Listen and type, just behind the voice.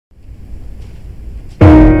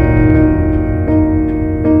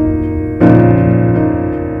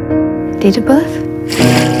Date of birth?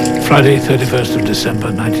 Friday, 31st of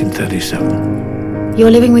December, 1937.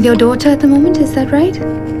 You're living with your daughter at the moment, is that right?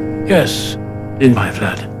 Yes, in my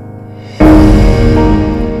flat.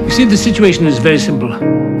 You see, the situation is very simple.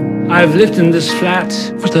 I've lived in this flat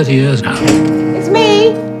for 30 years now. It's me!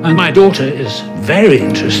 And my daughter is very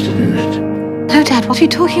interested in it. No, Dad, what are you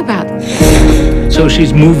talking about? So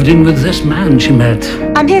she's moved in with this man she met.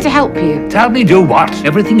 I'm here to help you. Tell me, do what?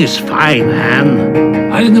 Everything is fine, Anne.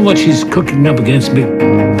 I don't know what she's cooking up against me,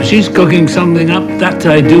 but she's cooking something up, that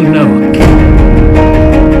I do know.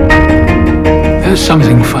 There's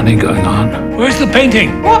something funny going on. Where's the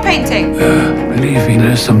painting? What painting? Believe me,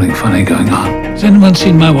 there's something funny going on. Has anyone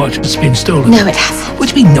seen my watch? It's been stolen. No, it hasn't. What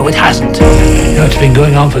do you mean, no, it hasn't? You know, it's been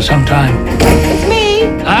going on for some time. It's me!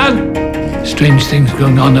 Anne! Strange things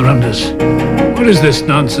going on around us. What is this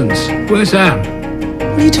nonsense? Where's Anne?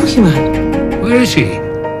 What are you talking about? Where is she?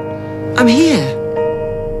 I'm here.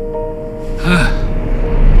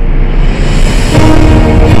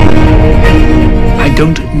 I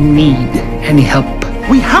don't need any help.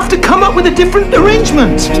 We have to come up with a different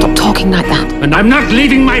arrangement. Stop talking like that. And I'm not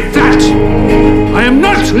leaving my flat! I am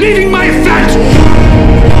not leaving my flat!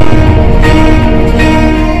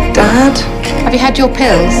 Dad? Have you had your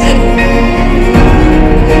pills?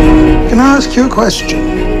 Can I ask you a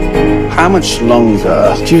question? How much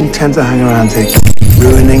longer do you intend to hang around here,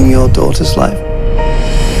 ruining your daughter's life?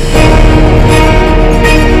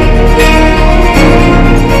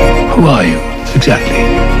 Who are you, exactly?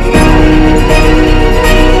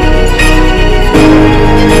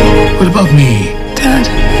 What about me? Dad?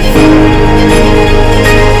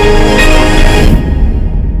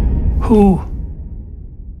 Who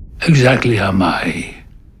exactly am I?